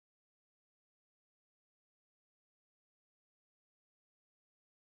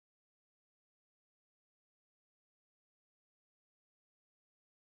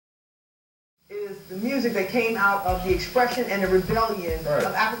is the music that came out of the expression and the rebellion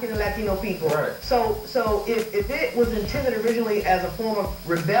of African and Latino people. So if it was intended originally as a form of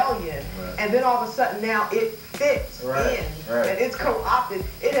rebellion, and then all of a sudden now it fits in, and it's co-opted,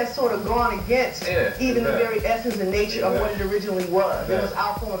 it has sort of gone against even the very essence and nature of what it originally was. It was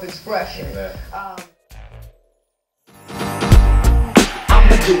our form of expression.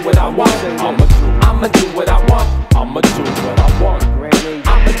 I'ma do what I want. I'ma do what I want. I'ma do what I want.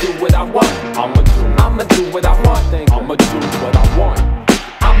 I'ma do what I want. I'ma do what I want. I'ma do what I want. I'ma do what I want.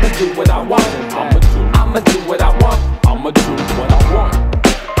 I'ma do what I want. I'ma do what I want.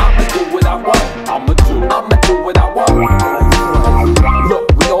 I'ma do what I want. I'ma do what I want.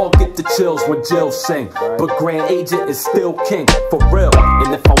 Look, we all get the chills when Jill sing, but Grand Agent is still king, for real.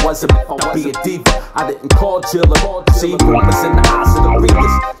 And if I wasn't, I'd be a diva. I didn't call Jill a see rumors in the eyes of the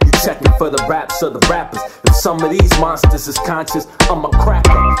readers. You checking for the raps or the rappers. If some of these monsters is conscious, I'm a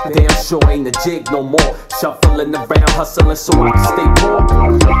cracker. Damn sure ain't a jig no more. Shuffling around, hustling so I can stay poor.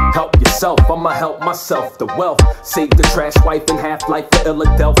 Help yourself, I'ma help myself. The wealth, save the trash wife and half-life for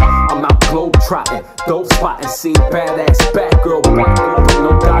Philadelphia. I'm out globe trotting, dope spotting, seeing badass Batgirl, but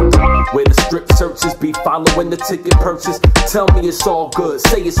no doctor. Where the strip searches be following the ticket purchase. Tell me it's all good,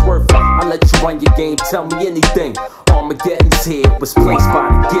 say it's worth it. I let you run your game, tell me anything. Armageddon's here was placed by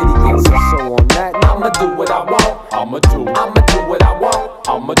the Gideons. So on that, I'ma do what I want. I'ma do what I want.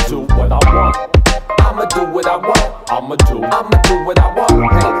 I'ma do what I want. I'ma do what I want. I'ma do what I want.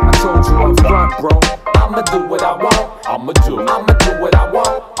 Hey, I told you up front, bro. I'ma do what I want. I'ma do what I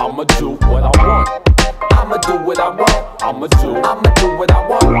want. I'ma do what I want. I'ma do what I want. I'ma do what I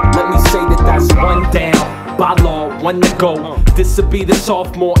want. Let me say that's one down. By law, one to go. This'll be the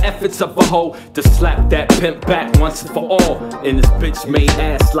sophomore efforts of a hoe to slap that pimp back once and for all. And this bitch made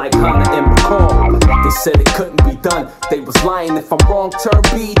ass like Hunter and McCall. They said it couldn't be done, they was lying. If I'm wrong, turn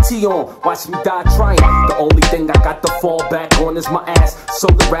BET on, watch me die trying. The only thing I got to fall back on is my ass, so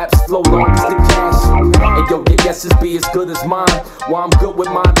the raps flow long as the cash. And yo, your guesses be as good as mine. Well, I'm good with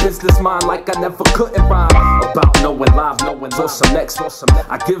my business mind, like I never couldn't rhyme. About knowing live, knowing on some next,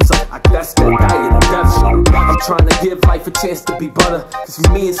 I gives up, that's that diet of death shit. I'm trying to give life a chance to be better, cause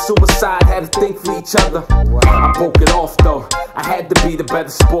me and suicide had a thing for each other. I broke it off though, I had to be the better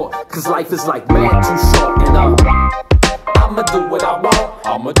sport, cause life is like man too short. And I'ma do what I want.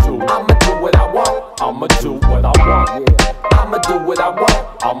 I'ma do what I want. I'ma do what I want. I'ma do what I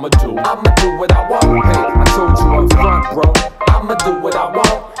want. I'ma do what I want. Hey, I told you up front, bro. I'ma do what I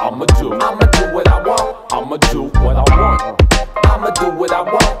want. I'ma do what I want. I'ma do what I want. I'ma do what I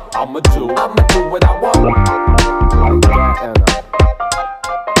want. I'ma do what I want.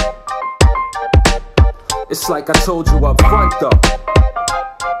 It's like I told you up front though.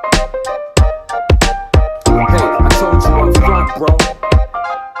 Hey, I told you up front, bro.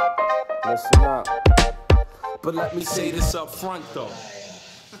 Listen up. But let me say this up front though.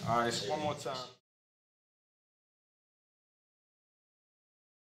 Alright, so one more time.